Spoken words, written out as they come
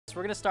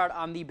We're going to start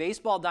on the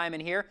baseball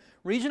diamond here.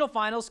 Regional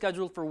finals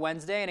scheduled for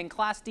Wednesday, and in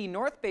Class D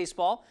North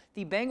Baseball,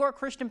 the Bangor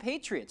Christian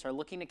Patriots are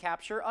looking to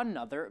capture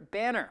another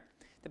banner.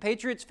 The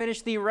Patriots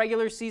finished the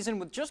regular season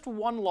with just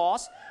one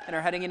loss and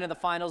are heading into the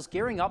finals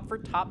gearing up for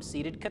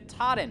top-seeded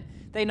Katahdin.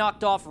 They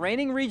knocked off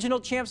reigning regional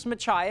champs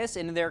Machias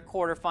in their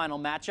quarterfinal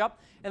matchup,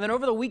 and then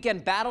over the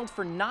weekend battled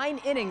for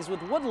 9 innings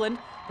with Woodland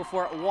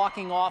before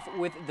walking off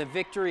with the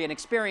victory. An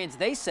experience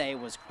they say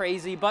was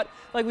crazy, but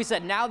like we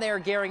said, now they are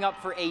gearing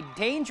up for a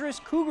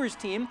dangerous Cougars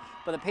team,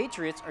 but the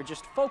Patriots are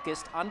just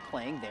focused on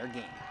playing their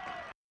game.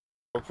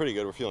 We're pretty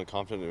good. We're feeling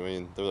confident. I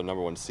mean, they're the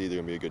 #1 seed. They're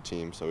going to be a good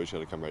team, so we just got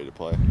to come ready to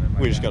play.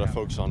 We just got to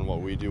focus on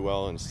what we do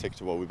well and stick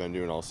to what we've been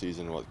doing all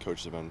season and what the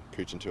coaches have been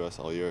preaching to us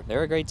all year.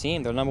 They're a great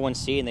team. They're #1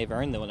 seed, and they've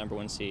earned the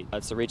 #1 seed.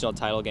 It's the regional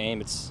title game.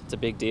 It's a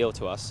big deal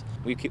to us.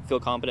 We feel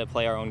confident to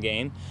play our own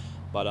game,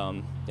 but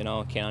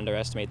can't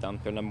underestimate them.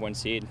 They're #1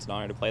 seed. It's an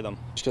honor to play them.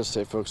 Just got to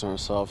stay focused on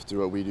ourselves, do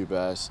what we do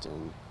best,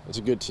 and it's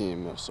a good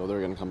team, so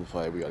they're going to come to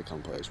play. We got to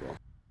come play as well.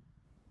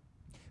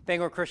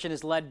 Bangor Christian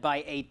is led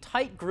by a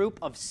tight group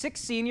of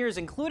 6 seniors,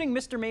 including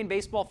Mr. Maine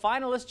baseball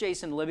finalist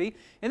Jason Libby.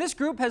 And this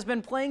group has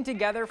been playing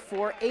together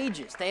for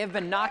ages. They have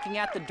been knocking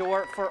at the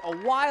door for a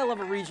while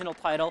of a regional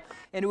title,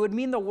 and it would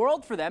mean the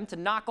world for them to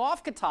knock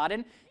off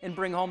Katahdin and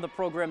bring home the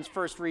program's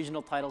first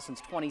regional title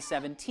since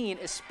 2017,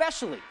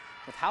 especially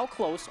with how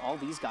close all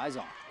these guys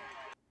are.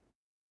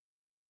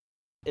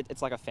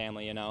 It's like a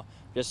family,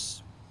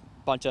 just a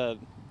bunch of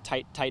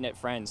tight-knit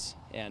friends,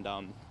 and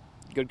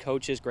good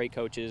coaches, great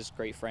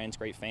friends,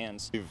 great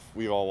fans.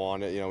 We've all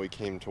won it. We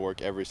came to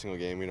work every single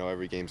game. We know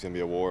every game's going to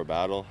be a war, a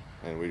battle,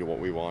 and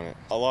we want it.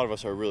 A lot of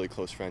us are really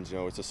close friends.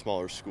 It's a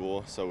smaller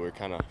school, so we're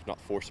kind of not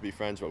forced to be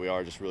friends, but we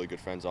are just really good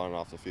friends on and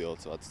off the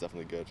field, so that's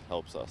definitely good.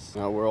 Helps us.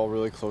 We're all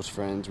really close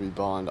friends. We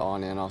bond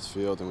on and off the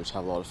field, and we just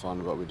have a lot of fun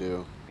with what we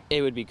do.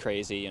 It would be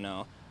crazy,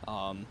 it'd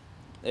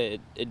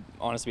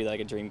honestly be like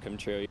a dream come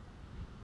true.